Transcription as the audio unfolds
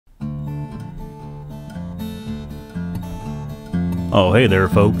Oh, hey there,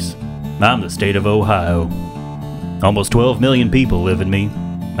 folks. I'm the state of Ohio. Almost 12 million people live in me,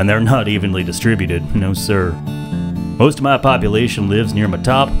 and they're not evenly distributed, no sir. Most of my population lives near my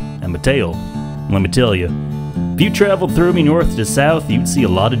top and my tail. Let me tell you, if you traveled through me north to south, you'd see a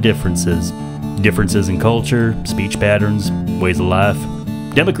lot of differences. Differences in culture, speech patterns, ways of life,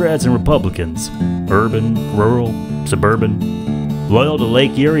 Democrats and Republicans, urban, rural, suburban, loyal to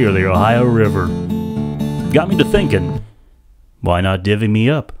Lake Erie or the Ohio River. Got me to thinking, why not divvy me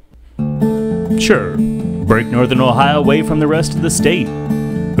up? Sure, break Northern Ohio away from the rest of the state.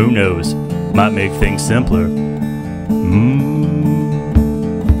 Who knows, might make things simpler.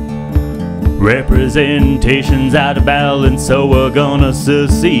 Representation's out of balance, so we're gonna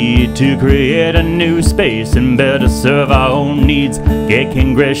secede to create a new space and better serve our own needs. Get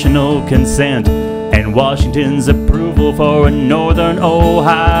congressional consent and Washington's approval for a Northern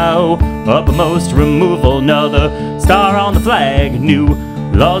Ohio uppermost removal. Another star on the flag, new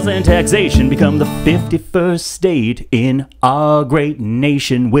laws and taxation become the 51st state in our great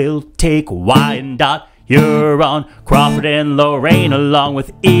nation. We'll take Wyandotte, Huron, Crawford, and Lorain, along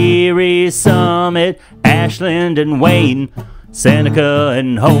with Erie, Summit, Ashland, and Wayne, Seneca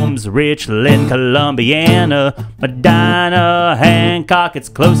and Holmes, Richland, Columbiana, Medina, Hancock, it's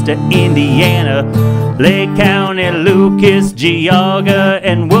close to Indiana, Lake County, Lucas, Geauga,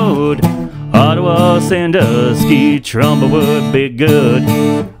 and Wood, Ottawa, Sandusky, Trumbull would be good,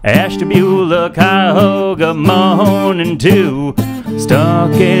 Ashtabula, Cuyahoga, Mahone, and two,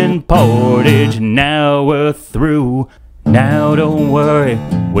 stuck in Portage, now we're through. Now don't worry,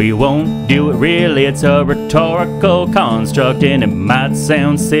 we won't do it really, it's a rhetorical construct and it might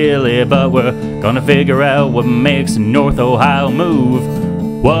sound silly, but we're gonna figure out what makes North Ohio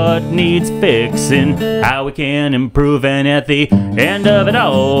move, what needs fixing, how we can improve, and at the end of it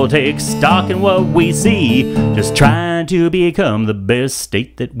all, take stock in what we see, just trying to become the best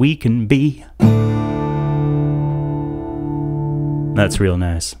state that we can be. That's real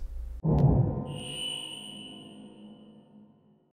nice.